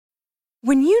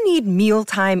When you need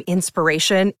mealtime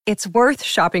inspiration, it's worth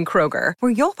shopping Kroger,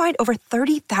 where you'll find over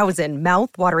 30,000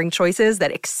 mouth-watering choices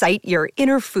that excite your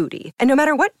inner foodie. And no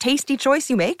matter what tasty choice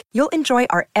you make, you'll enjoy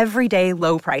our everyday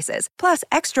low prices, plus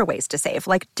extra ways to save,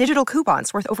 like digital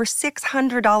coupons worth over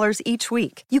 $600 each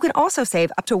week. You can also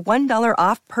save up to $1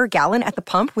 off per gallon at the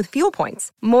pump with fuel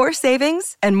points. More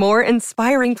savings and more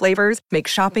inspiring flavors make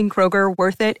shopping Kroger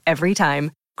worth it every time.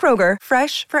 Kroger,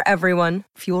 fresh for everyone.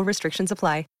 Fuel restrictions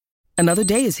apply. Another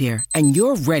day is here, and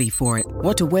you're ready for it.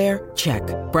 What to wear? Check.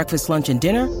 Breakfast, lunch, and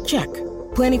dinner? Check.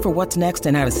 Planning for what's next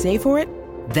and how to save for it?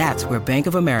 That's where Bank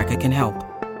of America can help.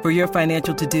 For your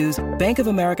financial to-dos, Bank of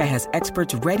America has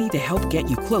experts ready to help get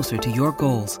you closer to your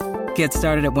goals. Get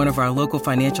started at one of our local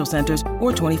financial centers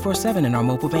or 24/7 in our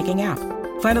mobile banking app.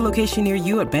 Find a location near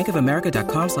you at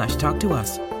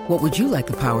bankofamerica.com/talktous. What would you like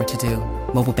the power to do?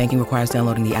 Mobile banking requires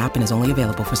downloading the app and is only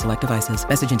available for select devices.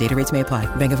 Message and data rates may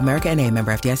apply. Bank of America N.A.,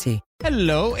 member FDIC.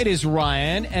 Hello, it is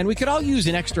Ryan, and we could all use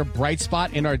an extra bright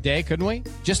spot in our day, couldn't we?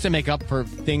 Just to make up for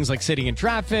things like sitting in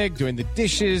traffic, doing the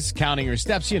dishes, counting your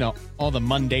steps, all the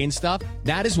mundane stuff.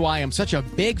 That is why I'm such a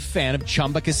big fan of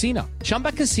Chumba Casino.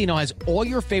 Chumba Casino has all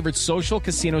your favorite social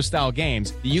casino-style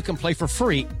games that you can play for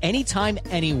free anytime,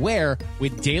 anywhere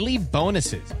with daily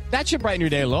bonuses. That should brighten your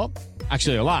day a little.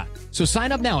 Actually, a lot. So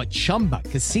sign up now at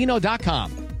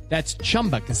ChumbaCasino.com. That's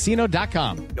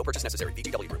ChumbaCasino.com. No purchase necessary.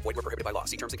 VGW Group. Void where prohibited by law.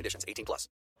 See terms and conditions. 18+.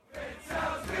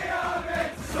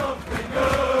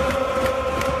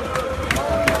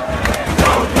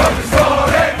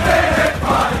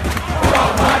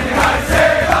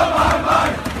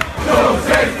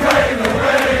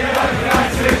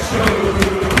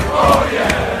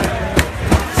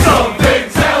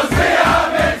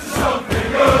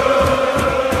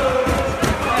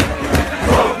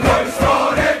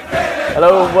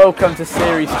 Hello and welcome to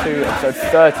Series 2, episode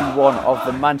 31 of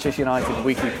the Manchester United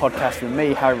Weekly Podcast with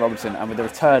me, Harry Robertson, and with the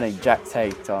returning Jack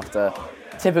Tate after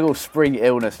typical spring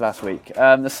illness last week.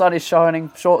 The sun is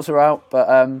shining, shorts are out,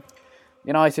 but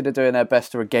United are doing their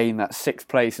best to regain that 6th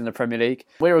place in the Premier League.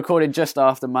 We're recording just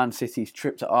after Man City's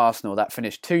trip to Arsenal. That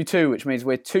finished 2-2, which means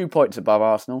we're 2 points above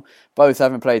Arsenal. Both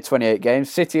having played 28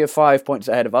 games. City are 5 points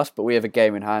ahead of us, but we have a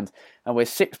game in hand. And we're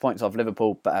 6 points off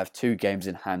Liverpool, but have 2 games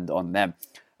in hand on them.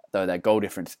 Though their goal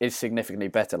difference is significantly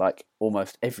better, like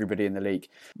almost everybody in the league.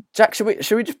 Jack, should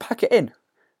we just pack it in?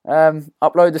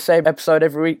 Upload the same episode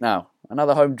every week now.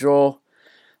 Another home draw.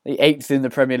 The 8th in the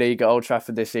Premier League at Old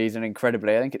Trafford this season,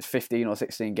 incredibly. I think it's 15 or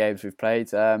 16 games we've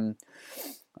played. I've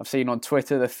seen on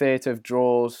Twitter the theatre of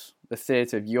draws, the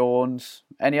theatre of yawns.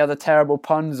 Any other terrible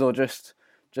puns or just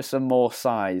some more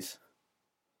sighs?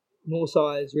 More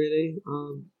sighs, really.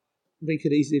 We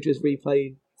could easily just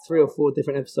replay 3 or 4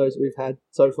 different episodes that we've had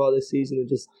so far this season and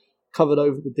just covered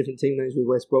over the different team names with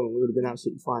West Brom, and we would have been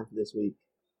absolutely fine for this week.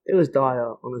 It was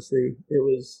dire, honestly. It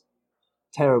was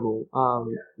terrible.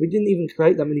 We didn't even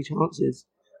create that many chances.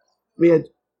 We had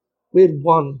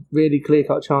one really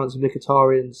clear-cut chance of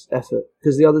Mkhitaryan's effort,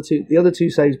 because the other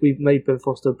two saves we made Ben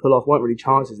Foster pull off weren't really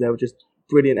chances. They were just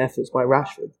brilliant efforts by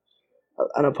Rashford.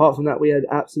 And apart from that, we had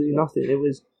absolutely nothing. It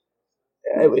was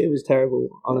terrible,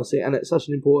 honestly, and at such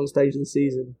an important stage of the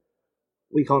season,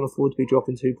 we can't afford to be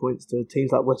dropping 2 points to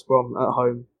teams like West Brom at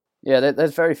home. Yeah,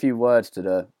 there's very few words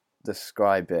to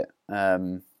describe it.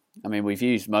 We've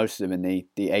used most of them in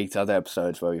the 8 other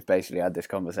episodes where we've basically had this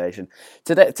conversation.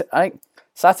 I think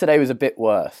Saturday was a bit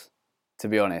worse, to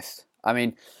be honest. I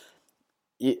mean,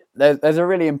 there's a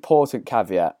really important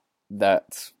caveat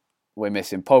that we're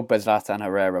missing. Pogba, Zlatan,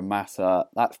 Herrera, Mata.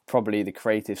 That's probably the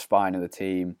creative spine of the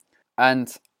team.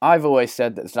 And I've always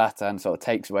said that Zlatan sort of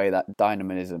takes away that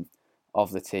dynamism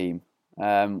of the team.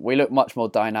 We look much more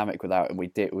dynamic without him. We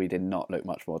did not look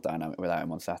much more dynamic without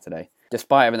him on Saturday.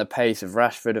 Despite having the pace of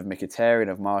Rashford, of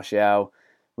Mkhitaryan, of Martial,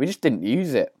 we just didn't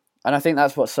use it. And I think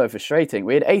that's what's so frustrating.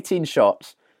 We had 18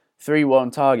 shots, 3 were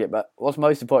on target, but what's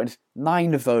most important is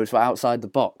 9 of those were outside the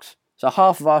box. So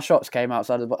half of our shots came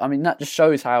outside of the box. I mean, that just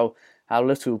shows how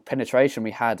little penetration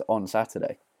we had on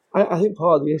Saturday. I think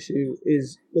part of the issue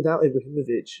is, without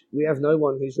Ibrahimovic, we have no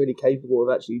one who's really capable of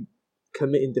actually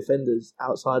committing defenders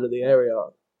outside of the area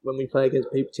when we play against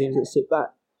teams that sit back.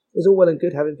 It's all well and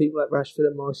good having people like Rashford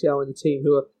and Martial in the team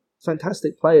who are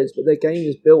fantastic players, but their game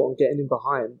is built on getting in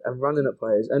behind and running at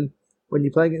players. And when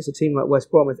you play against a team like West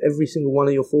Brom, if every single one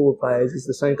of your forward players is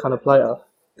the same kind of player,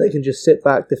 they can just sit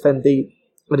back, defend deep,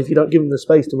 and if you don't give them the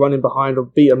space to run in behind or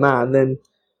beat a man, then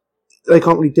they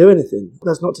can't really do anything.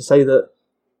 That's not to say that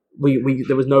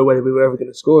there was no way that we were ever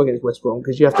going to score against West Brom,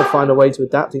 because you have to find a way to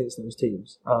adapt against those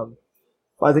teams.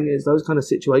 But I think it's those kind of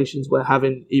situations where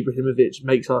having Ibrahimovic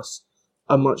makes us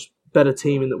a much better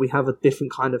team, in that we have a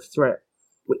different kind of threat.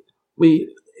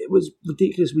 it was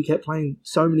ridiculous. We kept playing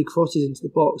so many crosses into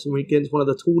the box, and we're against one of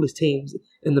the tallest teams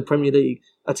in the Premier League,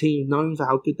 a team known for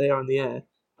how good they are in the air,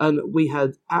 and we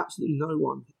had absolutely no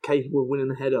one capable of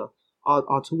winning a header.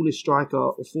 Our tallest striker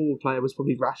or forward player was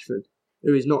probably Rashford,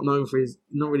 who is not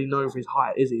really known for his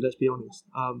height, is he? Let's be honest.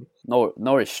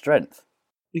 Nor his strength.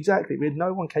 Exactly, we had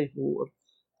no one capable of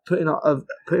putting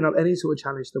up any sort of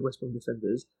challenge to the West Brom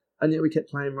defenders, and yet we kept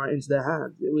playing right into their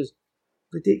hands. It was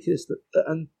ridiculous,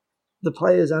 and the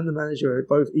players and the manager are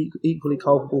both equally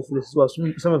culpable for this as well.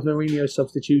 Some of Mourinho's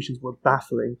substitutions were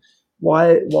baffling.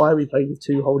 Why we played with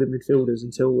two holding midfielders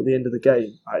until the end of the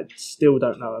game, I still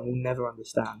don't know and will never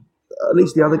understand. At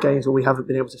least the other games where we haven't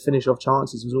been able to finish off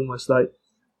chances was almost like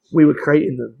we were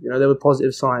creating them. You know, there were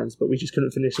positive signs, but we just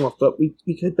couldn't finish them off. But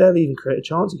we could barely even create a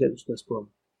chance against West Brom.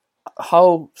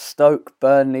 Hull, Stoke,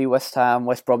 Burnley, West Ham,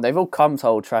 West Brom, they've all come to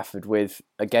Old Trafford with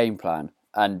a game plan,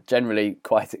 and generally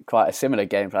quite a similar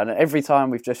game plan. And every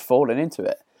time we've just fallen into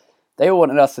it. They all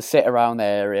wanted us to sit around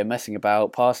their area, messing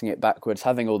about, passing it backwards,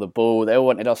 having all the ball. They all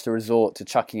wanted us to resort to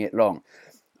chucking it long.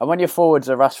 And when your forwards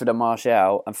are Rashford and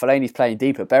Martial, and Fellaini's playing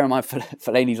deeper, bear in mind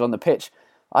Fellaini's on the pitch,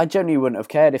 I generally wouldn't have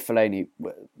cared if Fellaini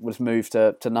was moved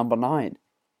to number 9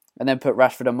 and then put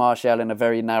Rashford and Martial in a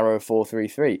very narrow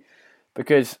 4-3-3.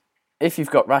 Because if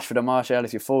you've got Rashford and Martial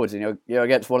as your forwards and you're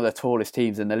against one of the tallest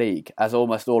teams in the league, as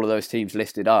almost all of those teams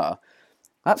listed are,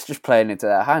 that's just playing into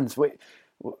their hands.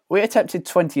 We attempted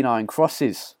 29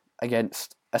 crosses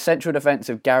against a central defence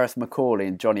of Gareth McCauley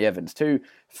and Johnny Evans, two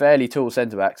fairly tall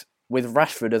centre-backs, with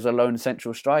Rashford as a lone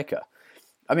central striker.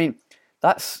 I mean,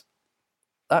 that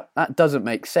doesn't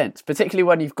make sense, particularly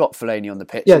when you've got Fellaini on the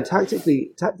pitch. Yeah,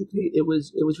 tactically, it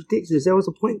was ridiculous. There was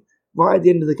a point right at the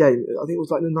end of the game, I think it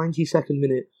was like the 92nd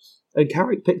minute, and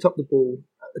Carrick picked up the ball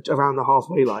around the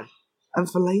halfway line, and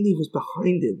Fellaini was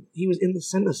behind him. He was in the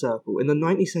centre circle in the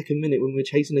 92nd minute when we were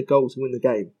chasing a goal to win the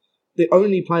game. The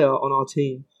only player on our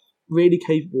team really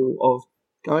capable of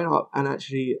going up and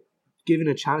actually giving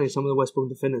a challenge to some of the West Brom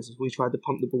defenders as we tried to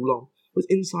pump the ball long was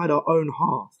inside our own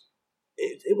half.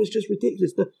 It was just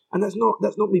ridiculous. And that's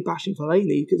not me bashing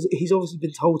Fellaini, because he's obviously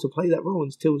been told to play that role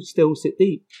and still sit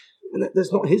deep. And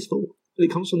that's not his fault. But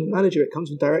it comes from the manager. It comes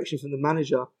from direction from the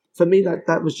manager. For me,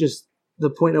 that was just the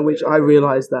point at which I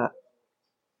realised that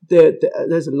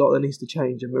there's a lot that needs to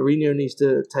change, and Mourinho needs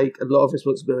to take a lot of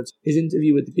responsibility. His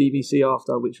interview with the BBC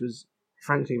after, which was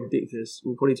frankly ridiculous,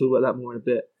 we'll probably talk about that more in a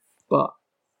bit, but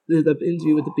the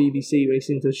interview with the BBC where he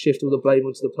seemed to shift all the blame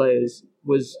onto the players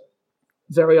was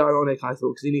very ironic, I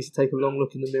thought, because he needs to take a long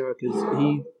look in the mirror, because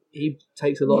he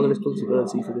takes a lot of the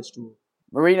responsibility for this draw.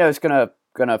 Mourinho's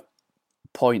gonna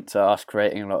point to us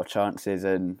creating a lot of chances,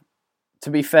 and to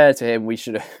be fair to him, we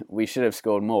should have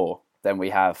scored more than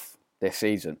we have this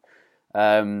season.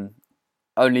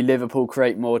 Only Liverpool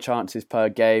create more chances per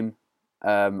game,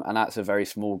 and that's a very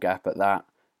small gap at that.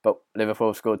 But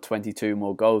Liverpool scored 22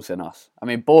 more goals than us. I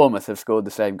mean, Bournemouth have scored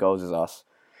the same goals as us,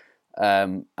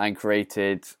 and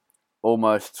created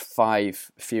almost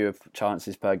 5 fewer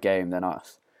chances per game than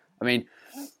us. I mean,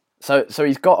 so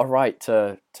he's got a right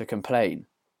to complain,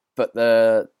 but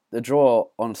the draw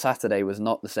on Saturday was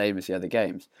not the same as the other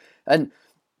games. And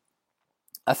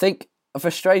I think a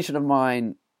frustration of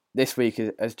mine this week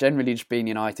has generally just been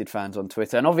United fans on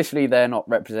Twitter, and obviously they're not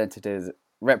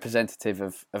representative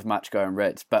of match-going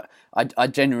Reds, but I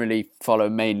generally follow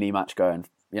mainly match-going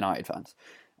United fans.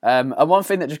 And one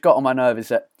thing that just got on my nerve is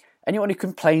that anyone who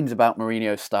complains about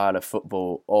Mourinho's style of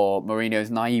football or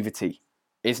Mourinho's naivety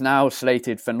is now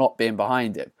slated for not being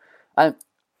behind him. And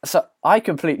so I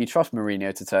completely trust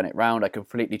Mourinho to turn it round. I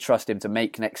completely trust him to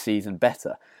make next season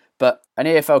better. But an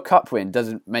EFL Cup win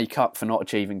doesn't make up for not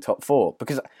achieving top 4,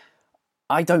 because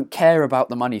I don't care about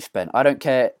the money spent. I don't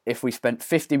care if we spent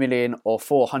 50 million or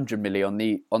 400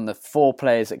 million on the 4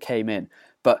 players that came in.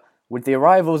 But with the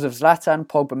arrivals of Zlatan,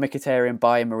 Pogba, Mkhitaryan,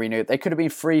 Bayer, Mourinho, they could have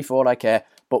been free for all I care.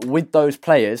 But with those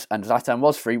players, and Zlatan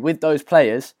was free, with those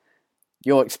players,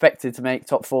 you're expected to make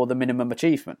top 4 the minimum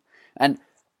achievement. And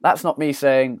that's not me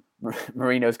saying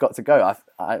Mourinho's got to go.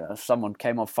 Someone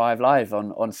came on 5 Live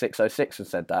on 606 and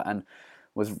said that, and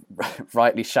was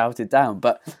rightly shouted down.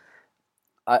 But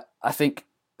I think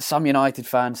some United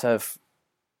fans have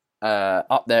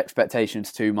upped their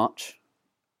expectations too much.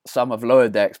 Some have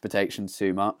lowered their expectations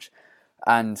too much,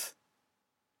 and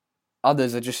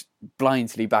others are just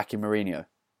blindly backing Mourinho.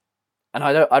 And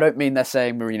I don't mean they're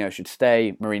saying Mourinho should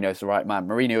stay. Mourinho's the right man.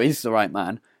 Mourinho is the right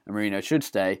man, and Mourinho should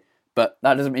stay. But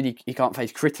that doesn't mean he can't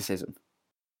face criticism.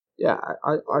 Yeah,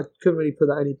 I couldn't really put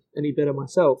that any better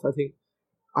myself. I think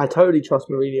I totally trust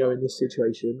Mourinho in this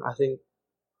situation. I think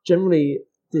generally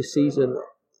this season,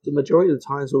 the majority of the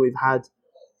times where we've had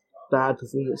bad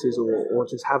performances or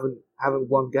just haven't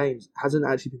won games hasn't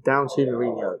actually been down to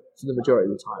Mourinho for the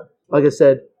majority of the time. Like I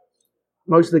said,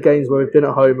 most of the games where we've been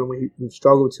at home and we've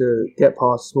struggled to get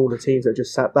past smaller teams that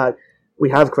just sat back, we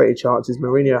have created chances.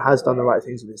 Mourinho has done the right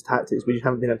things with his tactics. We just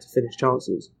haven't been able to finish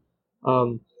chances.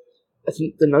 I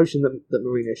think the notion that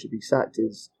Mourinho should be sacked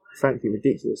is frankly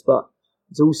ridiculous, but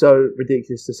it's also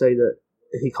ridiculous to say that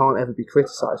he can't ever be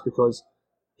criticised, because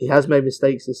he has made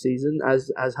mistakes this season,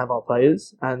 as have our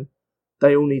players, and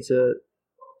they all need to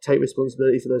take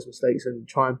responsibility for those mistakes and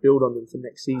try and build on them for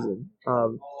next season.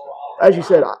 As you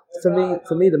said,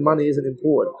 for me, the money isn't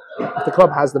important. If the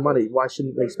club has the money, why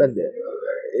shouldn't they spend it?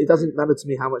 It doesn't matter to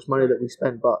me how much money that we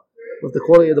spend, but with the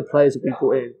quality of the players that we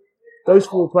put in, those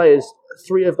 4 players,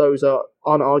 3 of those are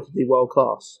unarguably world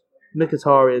class.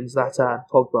 Mkhitaryan, Zlatan,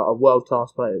 Pogba are world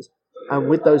class players, and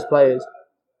with those players,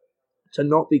 to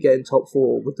not be getting top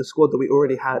 4 with the squad that we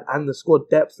already had and the squad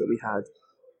depth that we had,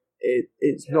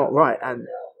 it's not right. And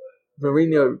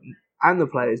Mourinho and the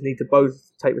players need to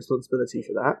both take responsibility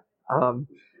for that.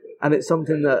 And it's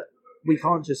something that we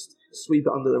can't just sweep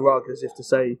it under the rug as if to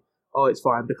say, oh, it's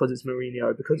fine because it's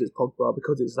Mourinho, because it's Pogba,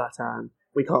 because it's Zlatan.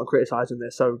 We can't criticise them, they're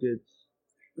so good.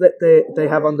 They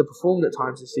have underperformed at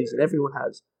times this season. Everyone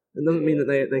has. It doesn't mean that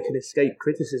they can escape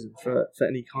criticism for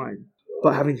any kind.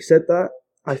 But having said that,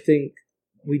 I think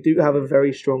we do have a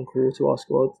very strong core to our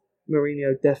squad.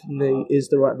 Mourinho definitely is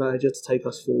the right manager to take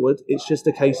us forward. It's just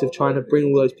a case of trying to bring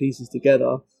all those pieces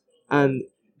together and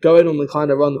going on the kind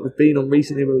of run that we've been on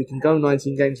recently, where we can go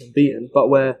 19 games unbeaten, but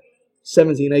where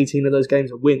 17, 18 of those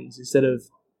games are wins instead of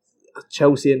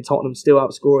Chelsea and Tottenham still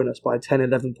outscoring us by 10,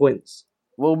 11 points.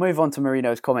 We'll move on to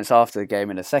Mourinho's comments after the game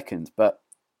in a second, but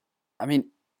I mean,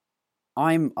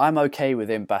 I'm okay with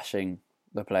him bashing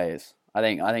the players. I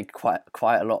think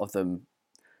quite a lot of them,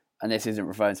 and this isn't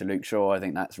referring to Luke Shaw, I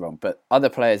think that's wrong, but other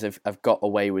players have got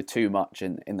away with too much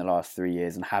in the last 3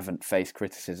 years and haven't faced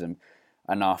criticism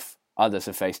enough. Others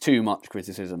have faced too much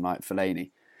criticism, like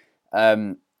Fellaini.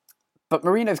 But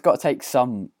Mourinho's got to take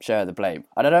some share of the blame.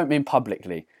 And I don't mean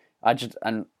publicly,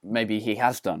 and maybe he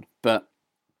has done, but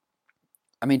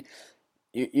I mean,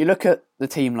 you look at the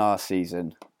team last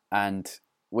season and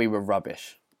we were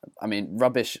rubbish. I mean,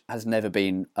 rubbish has never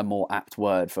been a more apt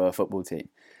word for a football team.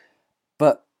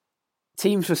 But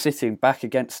teams were sitting back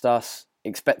against us,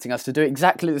 expecting us to do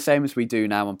exactly the same as we do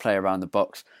now and play around the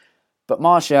box. But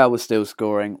Martial was still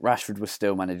scoring, Rashford was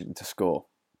still managing to score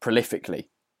prolifically.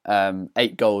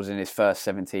 8 goals in his first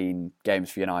 17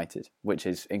 games for United, which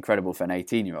is incredible for an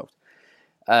 18-year-old.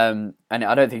 And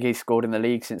I don't think he's scored in the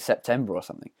league since September or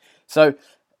something. So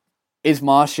is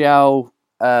Martial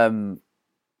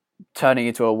turning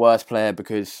into a worse player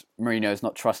because Mourinho's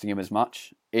not trusting him as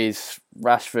much? Is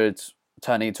Rashford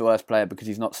turning into a worse player because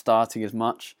he's not starting as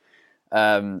much?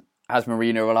 Has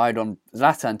Mourinho relied on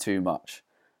Zlatan too much?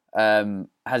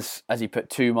 Has he put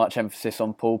too much emphasis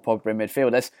on Paul Pogba in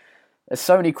midfield? There's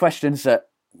so many questions that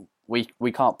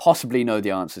we can't possibly know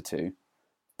the answer to,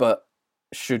 but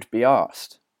should be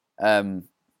asked,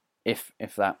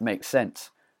 if that makes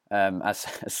sense, as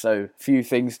so few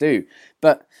things do.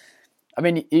 But I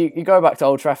mean, you go back to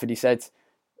Old Trafford. He said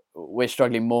we're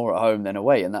struggling more at home than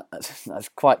away, and that's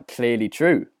quite clearly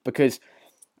true, because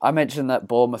I mentioned that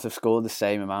Bournemouth have scored the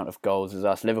same amount of goals as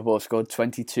us. Liverpool have scored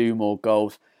 22 more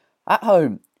goals at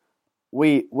home.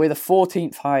 We're the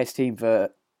 14th highest team for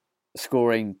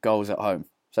scoring goals at home,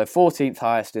 so 14th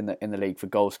highest in the league for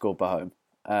goals scored by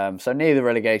home. So near the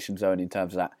relegation zone in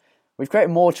terms of that. We've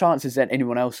created more chances than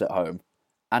anyone else at home,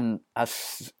 and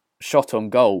has shot on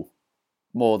goal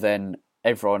more than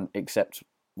everyone except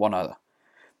one other.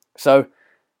 So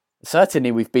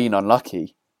certainly we've been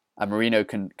unlucky, and Mourinho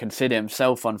can consider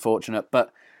himself unfortunate,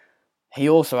 but he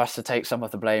also has to take some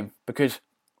of the blame, because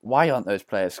why aren't those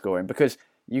players scoring? Because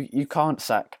you can't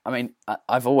sack. I mean,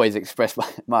 I've always expressed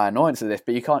my annoyance at this,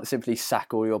 but you can't simply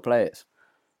sack all your players.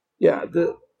 Yeah,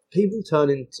 the people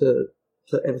turning to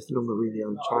put everything on Mourinho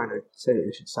and trying to say that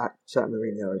they should sack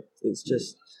Mourinho, it's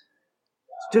just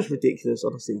ridiculous,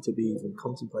 honestly, to be even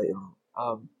contemplating.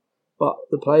 But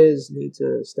the players need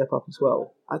to step up as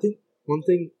well. I think one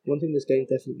thing this game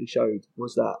definitely showed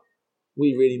was that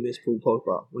we really miss Paul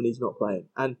Pogba when he's not playing,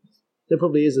 and there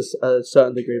probably is a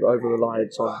certain degree of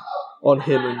over-reliance on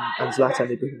him and Zlatan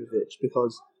Ibrahimovic,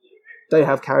 because they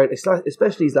have carried,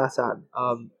 especially Zlatan,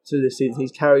 to this season.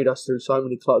 He's carried us through so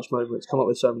many clutch moments, come up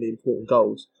with so many important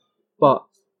goals. But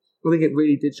I think it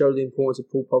really did show the importance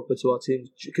of Paul Pogba to our team,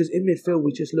 because in midfield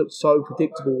we just looked so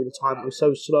predictable all the time. It was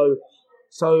so slow,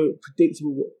 so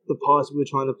predictable, the pass we were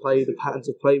trying to play, the patterns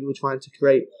of play we were trying to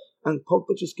create, and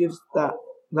Pogba just gives that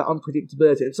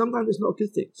unpredictability. And sometimes it's not a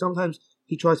good thing. Sometimes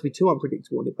he tries to be too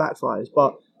unpredictable and it backfires.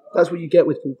 But that's what you get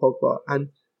with Paul Pogba. And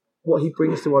what he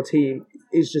brings to our team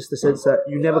is just the sense that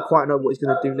you never quite know what he's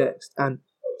going to do next. And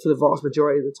for the vast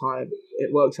majority of the time,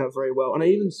 it works out very well. And I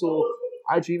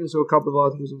actually even saw a couple of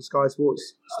articles on Sky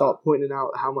Sports start pointing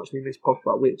out how much we miss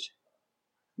Pogba, which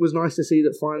was nice to see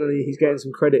that finally he's getting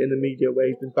some credit in the media where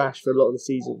he's been bashed for a lot of the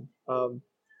season.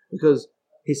 Because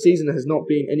his season has not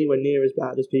been anywhere near as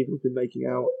bad as people have been making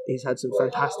out. He's had some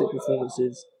fantastic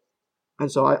performances.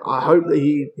 And so I hope that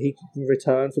he can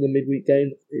return for the midweek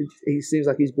game. He seems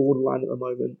like he's borderline at the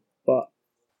moment. But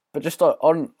just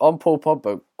on Paul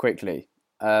Pogba quickly,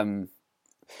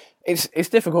 it's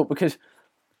difficult because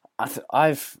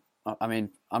I'm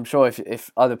sure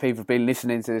if other people have been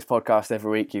listening to this podcast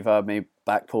every week, you've heard me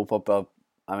back Paul Pogba.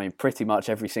 Pretty much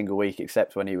every single week,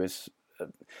 except when he was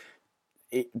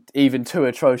even too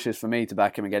atrocious for me to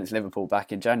back him against Liverpool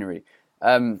back in January.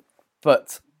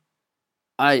 But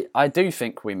I do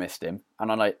think we missed him,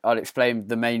 and I'll explain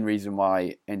the main reason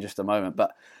why in just a moment.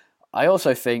 But I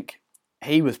also think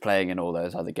he was playing in all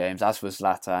those other games, as was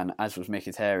Zlatan, as was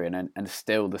Mkhitaryan, and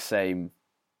still the same.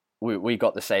 We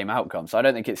got the same outcome. So I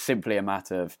don't think it's simply a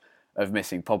matter of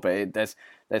missing Pogba.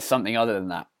 There's something other than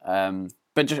that.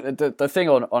 But just the thing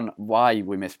on why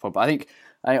we miss Pogba, I think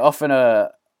often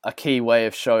a key way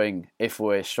of showing if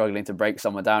we're struggling to break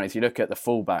someone down is you look at the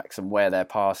fullbacks and where they're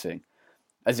passing.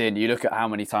 As in, you look at how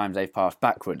many times they've passed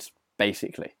backwards,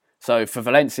 basically. So for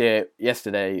Valencia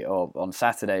yesterday, or on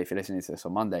Saturday, if you're listening to this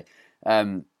on Monday,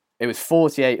 it was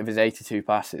 48 of his 82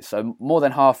 passes. So more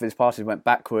than half of his passes went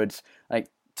backwards.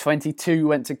 22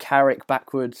 went to Carrick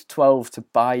backwards, 12 to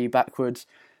Bailly backwards.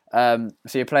 So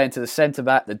you're playing to the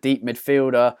centre-back, the deep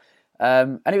midfielder.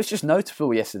 And it was just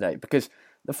notable yesterday because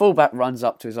the full-back runs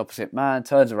up to his opposite man,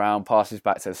 turns around, passes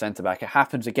back to the centre-back. It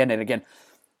happens again and again.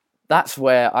 That's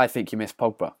where I think you miss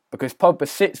Pogba, because Pogba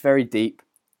sits very deep.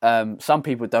 Some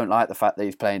people don't like the fact that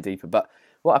he's playing deeper, but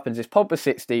what happens is Pogba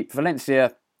sits deep,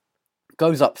 Valencia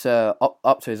goes up to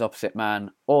his opposite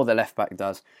man, or the left-back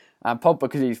does, and Pogba,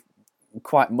 because he's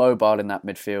quite mobile in that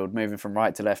midfield, moving from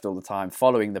right to left all the time,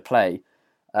 following the play,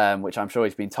 which I'm sure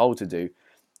he's been told to do.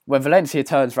 When Valencia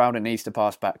turns round and needs to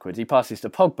pass backwards, he passes to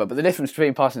Pogba, but the difference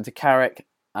between passing to Carrick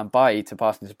and Bailly to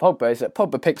passing to Pogba is that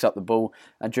Pogba picks up the ball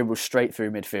and dribbles straight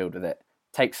through midfield with it.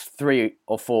 Takes 3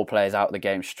 or 4 players out of the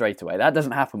game straight away. That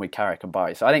doesn't happen with Carrick and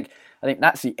Bailly. So I think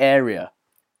that's the area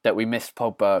that we missed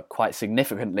Pogba quite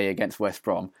significantly against West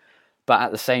Brom. But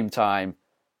at the same time,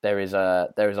 there is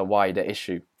a wider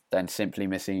issue than simply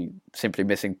missing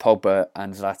Pogba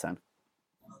and Zlatan.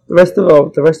 The rest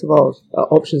of our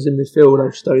options in midfield, I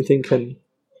just don't think can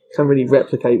really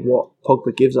replicate what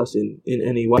Pogba gives us in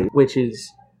any way, which is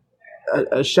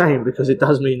a shame, because it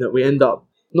does mean that we end up,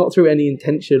 not through any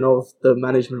intention of the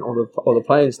management or the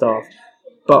playing staff,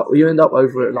 but you end up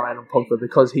over relying on Pogba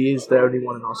because he is the only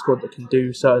one in our squad that can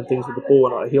do certain things with the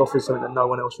ball, and he offers something that no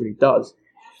one else really does.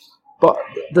 But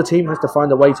the team has to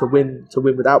find a way to win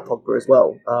without Pogba as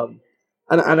well.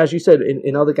 And as you said,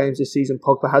 in other games this season,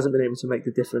 Pogba hasn't been able to make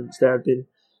the difference. There have been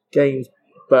games,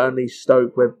 Burnley,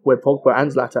 Stoke, where Pogba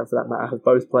and Zlatan, for that matter, have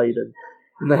both played,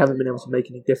 and they haven't been able to make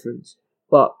any difference.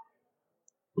 But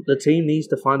the team needs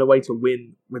to find a way to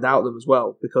win without them as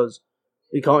well, because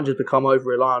we can't just become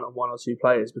over-reliant on 1 or 2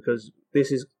 players, because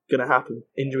this is going to happen.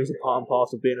 Injuries are part and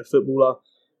parcel of being a footballer,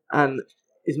 and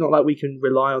it's not like we can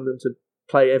rely on them to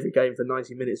play every game for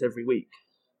 90 minutes every week.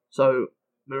 So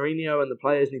Mourinho and the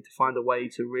players need to find a way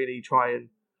to really try and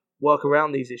work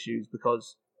around these issues,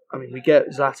 because we get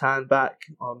Zlatan back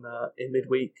in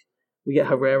midweek, we get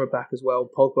Herrera back as well,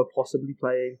 Pogba possibly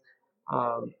playing.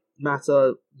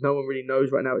 Mata, no one really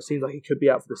knows right now. It seems like he could be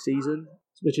out for the season,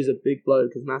 which is a big blow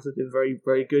because Mata's been very,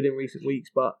 very good in recent weeks.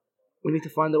 But we need to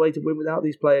find a way to win without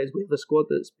these players. We have a squad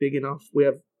that's big enough. We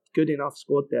have good enough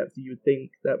squad depth. You would think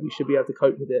that we should be able to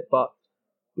cope with it, but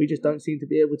we just don't seem to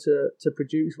be able to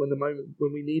produce when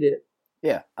we need it.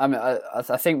 Yeah,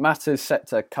 I think Mata's set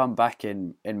to come back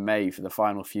in May for the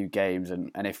final few games,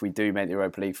 and if we do make the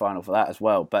Europa League final for that as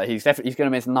well. But he's going to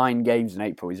miss 9 games in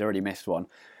April. He's already missed one.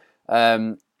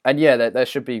 And yeah, there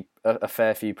should be a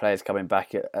fair few players coming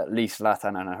back, at least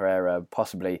Zlatan and Herrera,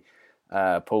 possibly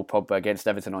Paul Pogba against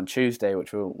Everton on Tuesday,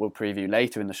 which we'll preview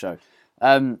later in the show.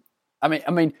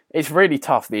 It's really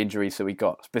tough, the injuries that we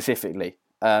got, specifically.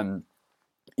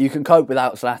 You can cope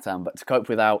without Zlatan, but to cope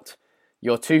without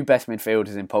your 2 best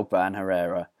midfielders in Pogba and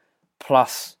Herrera,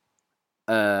 plus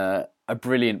a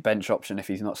brilliant bench option if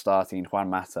he's not starting in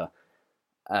Juan Mata,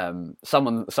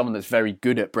 someone that's very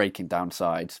good at breaking down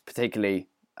sides, particularly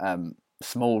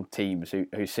small teams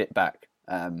who sit back,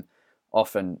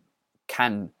 often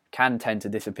can tend to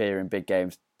disappear in big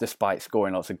games. despite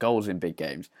scoring lots of goals in big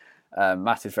games.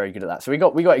 Matt is very good at that. So we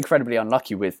got incredibly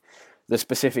unlucky with the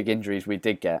specific injuries we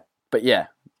did get. But yeah,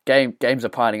 games are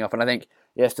piling up, and I think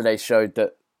yesterday showed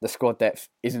that the squad depth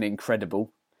isn't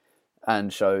incredible,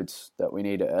 and showed that we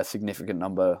need a significant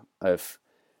number of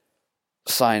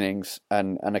signings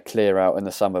and a clear out in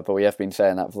the summer. But we have been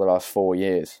saying that for the last 4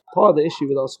 years. Part of the issue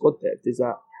with our squad depth is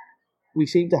that we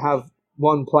seem to have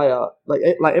one player,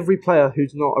 like every player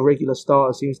who's not a regular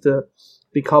starter seems to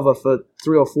be cover for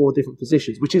 3 or 4 different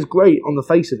positions, which is great on the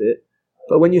face of it.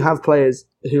 But when you have players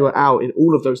who are out in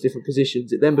all of those different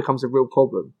positions, it then becomes a real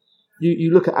problem.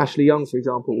 You look at Ashley Young, for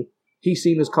example. He's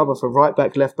seen as cover for right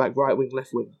back, right wing,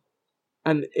 left wing.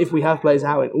 And if we have players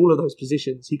out in all of those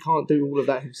positions, he can't do all of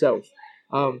that himself.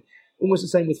 Almost the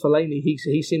same with Fellaini.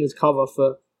 He's seen as cover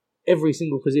for every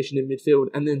single position in midfield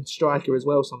and then striker as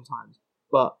well sometimes.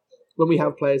 But when we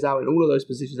have players out in all of those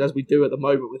positions, as we do at the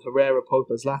moment with Herrera,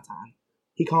 Pogba, Zlatan,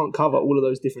 he can't cover all of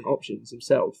those different options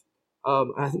himself.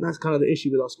 And I think that's kind of the issue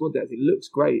with our squad depth. It looks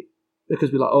great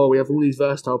because we're like, we have all these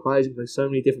versatile players who play so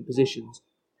many different positions.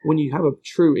 When you have a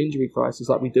true injury crisis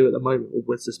like we do at the moment, or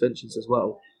with suspensions as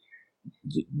well,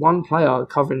 one player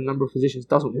covering a number of positions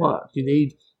doesn't work. You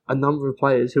need a number of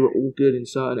players who are all good in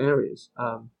certain areas.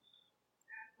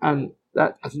 And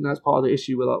that, I think that's part of the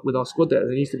issue with our squad depth.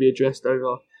 It needs to be addressed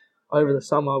over the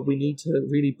summer. We need to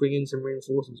really bring in some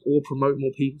reinforcements or promote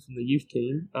more people from the youth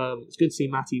team. It's good to see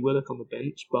Matty Willock on the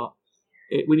bench, but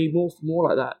we need more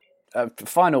like that.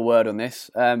 Final word on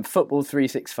this. Football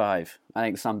 365, I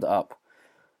think, summed it up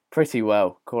pretty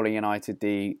well, calling United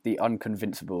the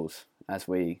unconvinceables as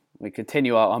we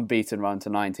continue our unbeaten run to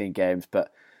 19 games,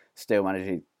 but still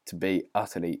managing to be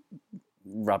utterly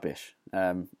rubbish.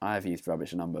 I have used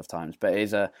rubbish a number of times, but it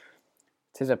is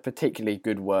a particularly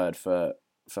good word for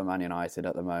Man United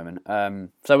at the moment.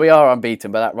 So we are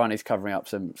unbeaten, but that run is covering up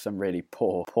some really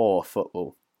poor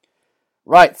football.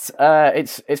 Right,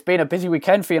 it's been a busy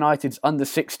weekend for United's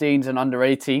under-16s and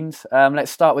under-18s.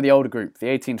 Let's start with the older group. The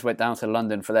 18s went down to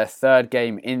London for their third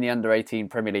game in the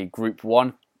under-18 Premier League Group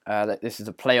 1. This is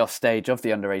a playoff stage of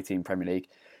the under-18 Premier League.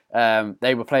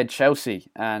 They were playing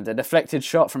Chelsea, and a deflected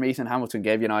shot from Ethan Hamilton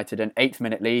gave United an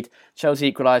 8th-minute lead. Chelsea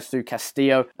equalised through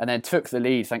Castillo and then took the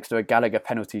lead thanks to a Gallagher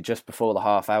penalty just before the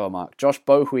half-hour mark. Josh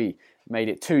Bohui made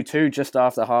it 2-2 just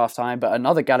after half-time, but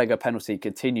another Gallagher penalty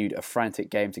continued a frantic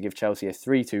game to give Chelsea a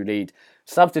 3-2 lead.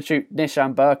 Substitute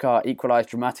Nishan Burkar equalised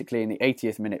dramatically in the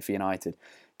 80th minute for United,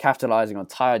 capitalising on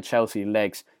tired Chelsea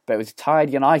legs, but it was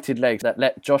tired United legs that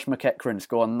let Josh McEachran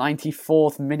score a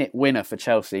 94th minute winner for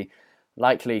Chelsea,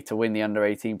 likely to win the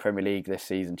under-18 Premier League this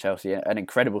season. Chelsea, an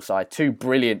incredible side, 2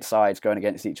 brilliant sides going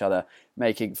against each other,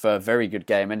 making for a very good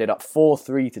game. Ended up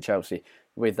 4-3 to Chelsea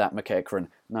with that McEachran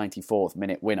 94th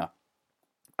minute winner.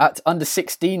 At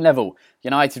under-16 level,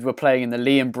 United were playing in the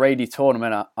Liam Brady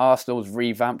tournament at Arsenal's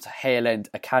revamped Hale End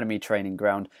Academy training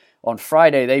ground. On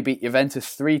Friday, they beat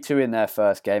Juventus 3-2 in their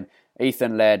first game,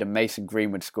 Ethan Laird and Mason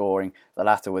Greenwood scoring, the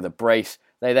latter with a brace.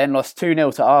 They then lost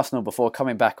 2-0 to Arsenal before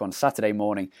coming back on Saturday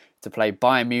morning to play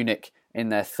Bayern Munich in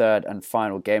their third and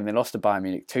final game. They lost to Bayern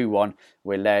Munich 2-1,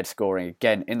 with Laird scoring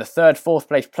again. In the third, fourth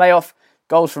place playoff,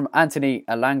 goals from Anthony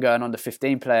Elanga, an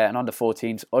under-15 player, and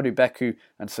under-14s Odubeku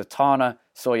and Satana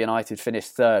saw United finish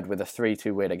third with a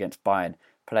 3-2 win against Bayern,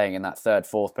 playing in that third,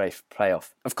 fourth place playoff.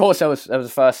 Of course, there was a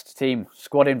first team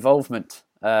squad involvement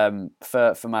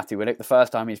for Matty Willock, the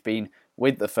first time he's been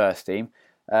with the first team.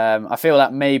 I feel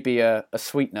that may be a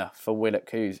sweetener for Willock,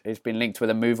 who's been linked with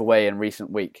a move away in recent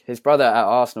week. His brother at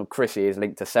Arsenal, Chrissy, is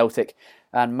linked to Celtic,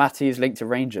 and Matty is linked to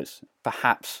Rangers.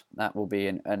 Perhaps that will be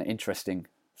an interesting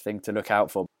thing to look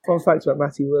out for. Fun fact about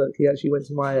Matty Willock, he actually went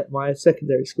to my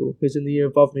secondary school. He was in the year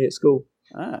above me at school.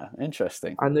 Ah,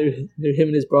 interesting. I knew him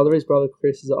and his brother. His brother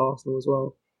Chris is at Arsenal as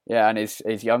well. Yeah, and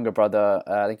his younger brother,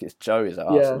 I think it's Joe, is at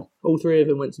Arsenal. Yeah, all three of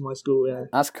them went to my school, yeah.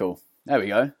 That's cool. There we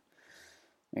go.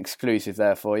 Exclusive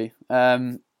there for you.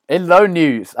 In loan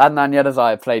news, Adnan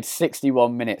Januzaj played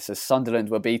 61 minutes as Sunderland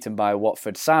were beaten by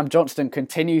Watford. Sam Johnston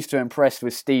continues to impress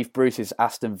with Steve Bruce's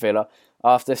Aston Villa.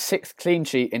 After 6th clean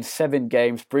sheet in 7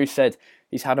 games, Bruce said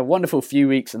he's had a wonderful few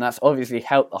weeks and that's obviously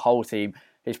helped the whole team.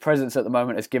 His presence at the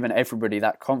moment has given everybody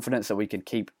that confidence that we can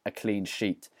keep a clean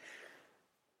sheet.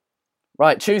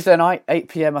 Right, Tuesday night, 8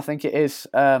 p.m, I think it is.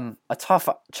 A tough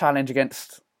challenge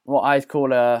against what I'd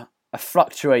call a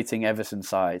fluctuating Everton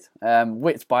side,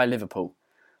 whipped by Liverpool.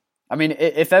 I mean,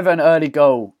 if ever an early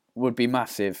goal would be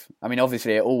massive, I mean,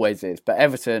 obviously it always is, but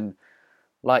Everton,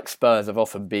 like Spurs, have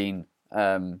often been,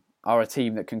 are a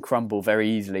team that can crumble very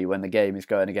easily when the game is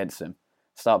going against them.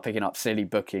 Start picking up silly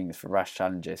bookings for rash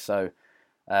challenges. So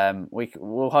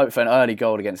we'll hope for an early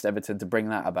goal against Everton to bring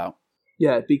that about.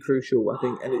 Yeah, it'd be crucial, I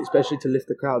think, and especially to lift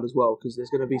the crowd as well, because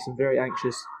there's going to be some very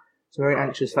anxious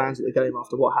fans at the game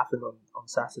after what happened on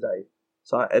Saturday.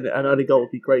 So an early goal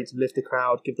would be great to lift the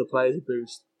crowd, give the players a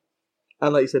boost.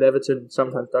 And like you said, Everton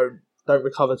sometimes don't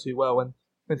recover too well when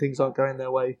things aren't going their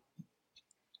way.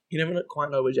 You never quite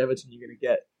know which Everton you're going to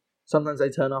get. Sometimes they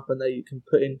turn up and they can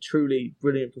put in truly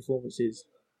brilliant performances.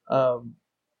 And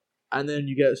then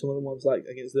you get some of the ones like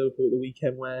against Liverpool at the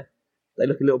weekend where they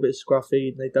look a little bit scruffy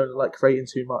and they don't look like creating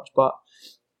too much. But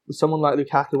with someone like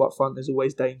Lukaku up front, there's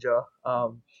always danger.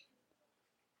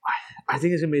 I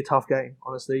think it's going to be a tough game,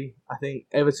 honestly. I think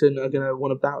Everton are going to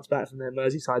want to bounce back from their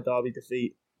Merseyside derby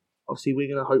defeat. Obviously, we're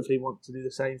going to hopefully want to do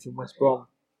the same from West Brom.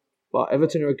 But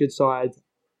Everton are a good side.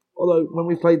 Although, when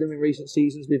we've played them in recent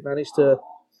seasons, we've managed to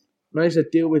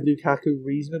deal with Lukaku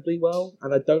reasonably well.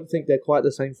 And I don't think they're quite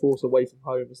the same force away from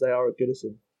home as they are at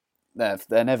Goodison.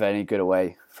 They're never any good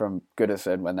away from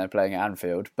Goodison when they're playing at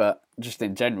Anfield. But just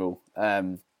in general,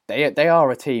 they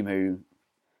are a team who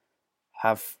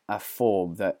have a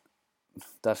form that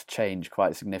does change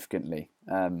quite significantly,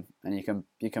 and you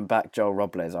can back Joel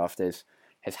Robles after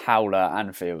his howler at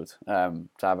Anfield to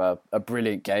have a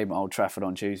brilliant game at Old Trafford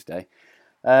on Tuesday.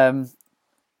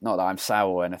 Not that I'm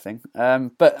sour or anything,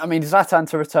 but I mean Zlatan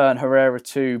to return, Herrera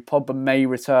too, Pogba may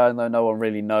return though no one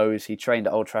really knows. He trained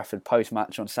at Old Trafford post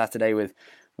match on Saturday with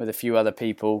a few other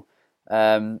people.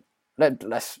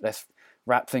 Let's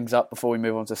wrap things up before we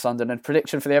move on to Sunderland.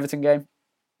 Prediction for the Everton game?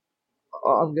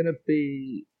 I'm going to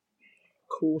be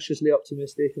cautiously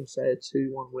optimistic and say a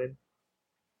 2-1 win.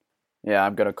 Yeah,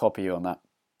 I'm going to copy you on that.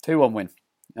 2-1 win.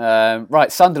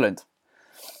 Right, Sunderland.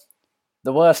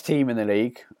 The worst team in the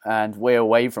league, and we're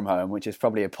away from home, which is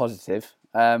probably a positive.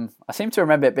 I seem to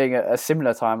remember it being a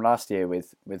similar time last year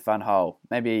with Van Gaal,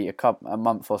 maybe a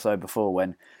month or so before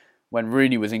when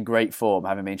Rooney was in great form,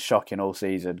 having been shocking all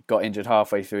season, got injured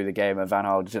halfway through the game and Van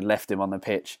Gaal just left him on the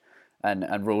pitch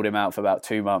and ruled him out for about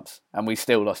 2 months, and we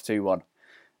still lost 2-1.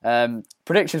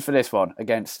 Predictions for this one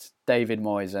against David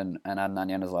Moyes and Adnan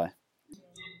Januzaj?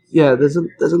 Yeah, there's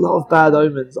a lot of bad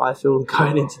omens, I feel,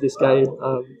 going into this game.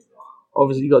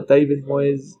 Obviously, you got David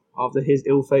Moyes after his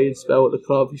ill-fated spell at the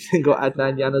club. You've then got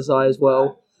Adnan Januzaj as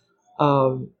well.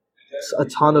 A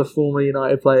ton of former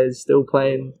United players still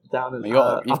playing down in. You've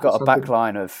got a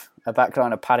backline of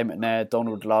Paddy McNair,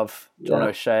 Donald Love, John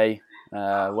O'Shea.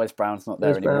 Wes Brown's not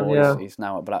there anymore. Brown, he's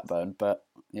now at Blackburn. But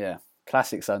yeah,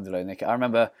 classic Sunderland. I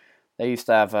remember they used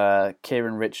to have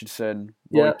Kieran Richardson.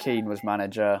 Roy Keane was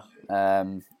manager.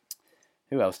 Who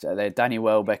else? They had Danny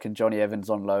Welbeck and Johnny Evans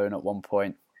on loan at one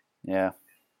point. Yeah.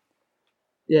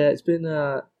 Yeah, it's been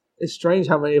it's strange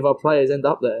how many of our players end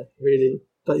up there, really.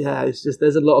 But yeah, it's just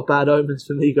there's a lot of bad omens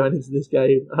for me going into this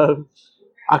game. I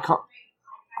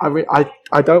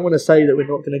don't want to say that we're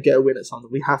not going to get a win at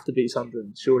Sunderland. We have to beat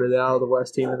Sunderland. Surely they are the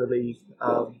worst team in the league.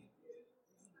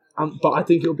 But I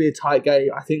think it'll be a tight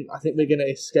game. I think we're going to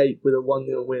escape with a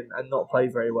 1-0 win and not play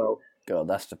very well. God,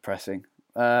 that's depressing.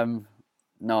 No,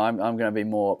 I'm going to be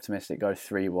more optimistic. Go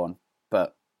 3-1,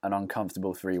 but an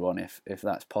uncomfortable 3-1 if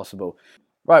that's possible.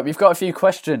 Right, we've got a few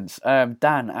questions.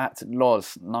 Dan at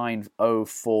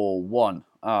Loz9041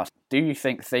 asked, do you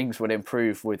think things will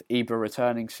improve with Ibra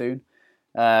returning soon?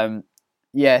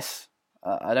 Yes.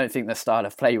 I don't think the style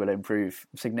of play will improve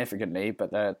significantly,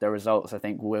 but the results I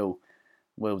think will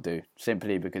do,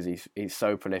 simply because he's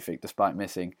so prolific despite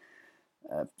missing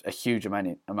a huge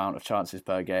amount of chances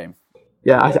per game.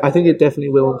 Yeah, I think it definitely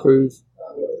will improve.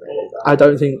 I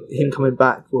don't think him coming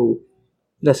back will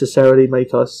necessarily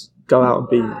make us go out and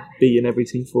be beating every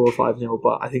team 4 or 5-0,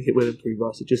 but I think it will improve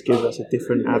us. It just gives us a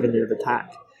different avenue of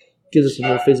attack, gives us a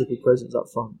more physical presence up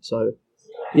front. So,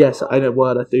 yes, in a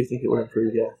word, I do think it will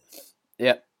improve, yeah.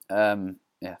 Yep,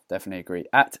 yeah, definitely agree.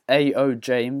 At AO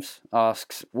James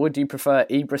asks, would you prefer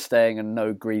Ibra staying and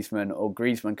no Griezmann, or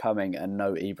Griezmann coming and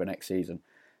no Ibra next season?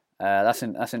 That's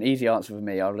an easy answer for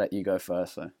me. I'll let you go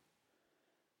first, though.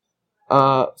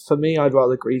 For me, I'd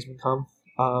rather Griezmann come.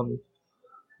 I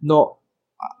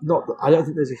don't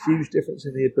think there's a huge difference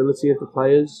in the ability of the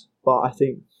players, but I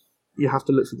think you have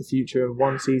to look for the future. And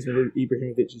one season with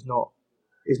Ibrahimovic is not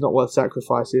worth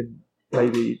sacrificing.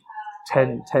 Maybe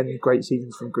 10 great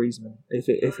seasons from Griezmann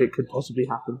if it could possibly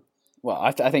happen. Well,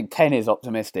 I think 10 is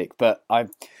optimistic, but I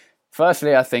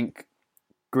think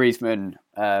Griezmann.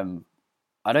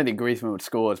 I don't think Griezmann would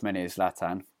score as many as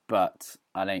Zlatan, but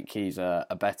I think he's a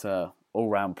better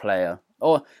all-round player,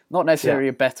 or not necessarily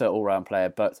a better all-round player,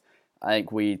 but I think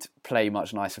we'd play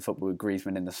much nicer football with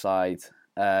Griezmann in the side.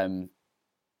 Then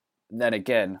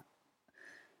again,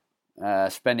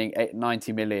 spending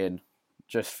 90 million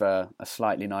just for a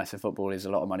slightly nicer football is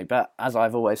a lot of money. But as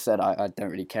I've always said, I don't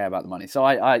really care about the money. So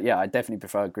I definitely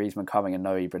prefer Griezmann coming and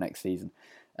no Ibra next season,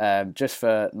 just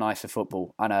for nicer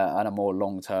football and a more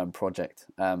long-term project.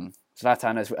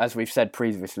 Zlatan, as we've said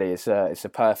previously, it's a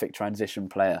perfect transition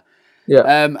player. Yeah.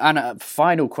 And a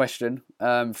final question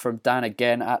from Dan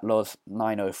again at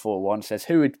Los9041 says,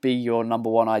 who would be your number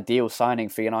one ideal signing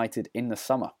for United in the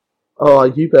summer? Oh,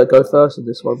 you better go first on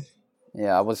this one.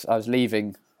 Yeah, I was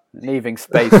leaving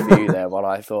space for you there while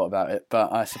I thought about it,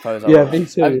 but I suppose Yeah, me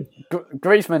too.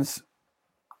 Griezmann's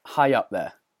high up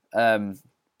there.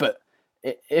 But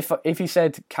if you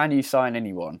said, can you sign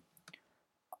anyone?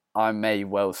 I may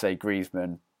well say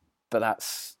Griezmann, but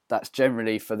that's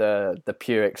generally for the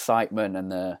pure excitement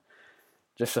and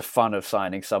just the fun of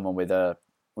signing someone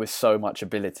with so much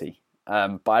ability.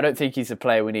 But I don't think he's the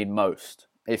player we need most,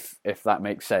 if that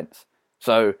makes sense.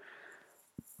 So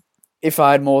if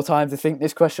I had more time to think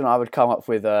this question, I would come up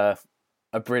with a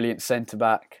brilliant centre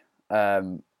back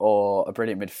or a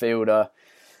brilliant midfielder.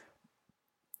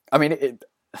 I mean,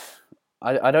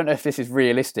 I don't know if this is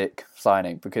realistic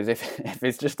signing, because if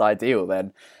it's just ideal,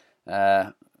 then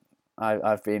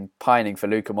I've been pining for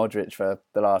Luka Modric for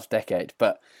the last decade.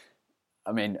 But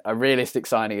I mean, a realistic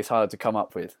signing is hard to come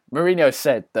up with. Mourinho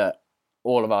said that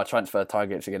all of our transfer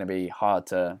targets are going to be hard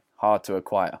to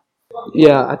acquire.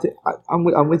 Yeah,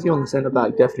 I'm with you on the centre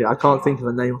back, definitely. I can't think of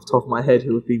a name off the top of my head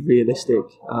who would be realistic.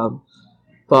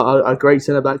 But a great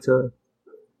centre back to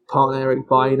partner Eric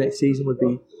Bailly next season would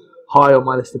be high on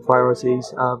my list of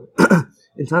priorities.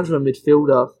 In terms of a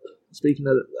midfielder,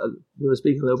 we were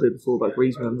speaking a little bit before about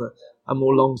Griezmann, a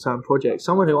more long-term project.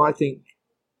 Someone who I think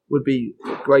would be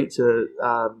great to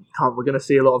come. We're going to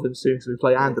see a lot of him soon because we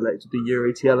play Anderlecht. Would be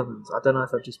Yuri Tielemans. I don't know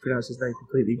if I've just pronounced his name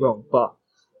completely wrong, but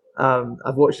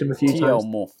I've watched him a few times.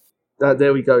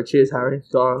 There we go. Cheers, Harry.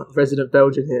 Our resident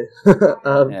Belgian here.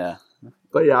 Yeah.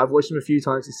 But yeah, I've watched him a few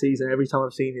times this season. Every time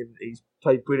I've seen him, he's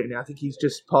played brilliantly. I think he's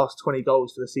just passed 20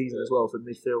 goals for the season as well for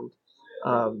midfield.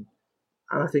 And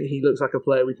I think he looks like a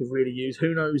player we could really use.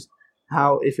 Who knows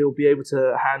if he'll be able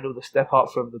to handle the step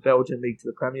up from the Belgian league to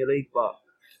the Premier League, but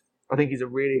I think he's a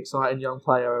really exciting young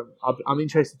player. I'm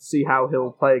interested to see how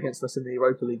he'll play against us in the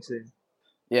Europa League soon.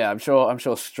 Yeah, I'm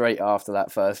sure straight after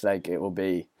that first leg it will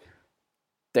be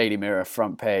Daily Mirror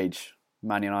front page,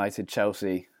 Man United,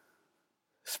 Chelsea,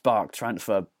 spark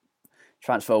transfer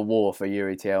war for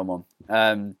Yuri Tielemans.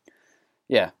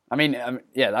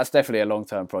 That's definitely a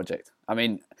long-term project. I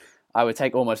mean, I would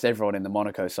take almost everyone in the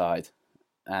Monaco side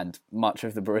and much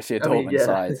of the Borussia Dortmund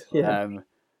side. Yeah.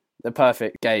 The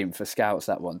perfect game for scouts,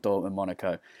 that one,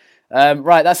 Dortmund-Monaco.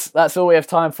 Right, that's all we have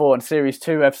time for on Series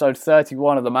 2, Episode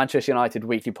 31 of the Manchester United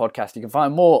Weekly Podcast. You can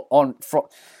find more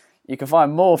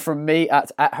from me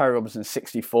at Harry Robinson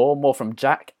 64, more from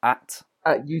Jack at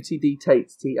UTD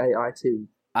Tate, T-A-I-T.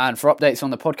 And for updates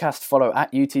on the podcast, follow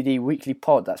at UTD Weekly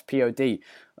Pod, that's P-O-D.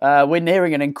 We're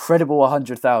nearing an incredible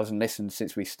 100,000 listens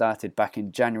since we started back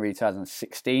in January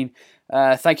 2016.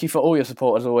 Thank you for all your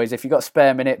support as always. If you've got a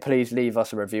spare minute, please leave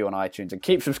us a review on iTunes and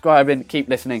keep subscribing, keep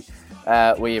listening.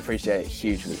 We appreciate it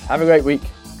hugely. Have a great week.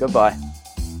 Goodbye.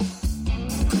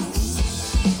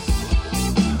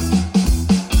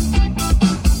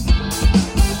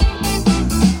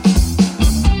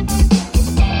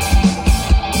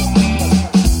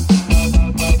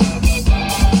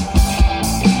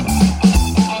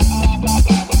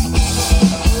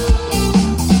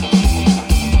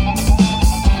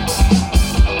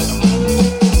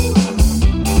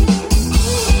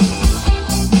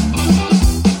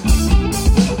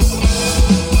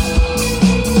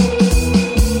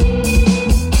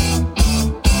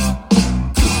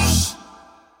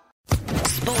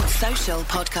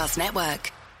 Podcast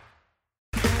Network.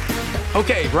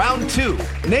 Okay, round 2.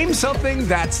 Name something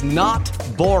that's not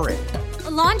boring. A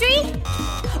laundry?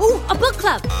 Ooh, a book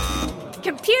club.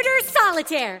 Computer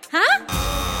solitaire, huh?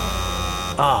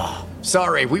 Ah,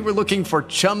 sorry, we were looking for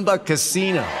Chumba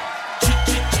Casino.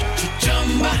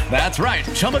 That's right,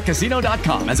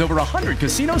 ChumbaCasino.com has over 100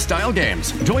 casino-style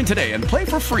games. Join today and play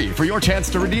for free for your chance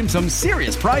to redeem some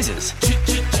serious prizes.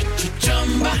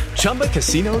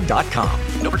 ChumbaCasino.com.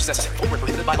 No purchase necessary. Void where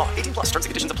prohibited by law. 18+ terms and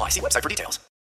conditions apply. See website for details.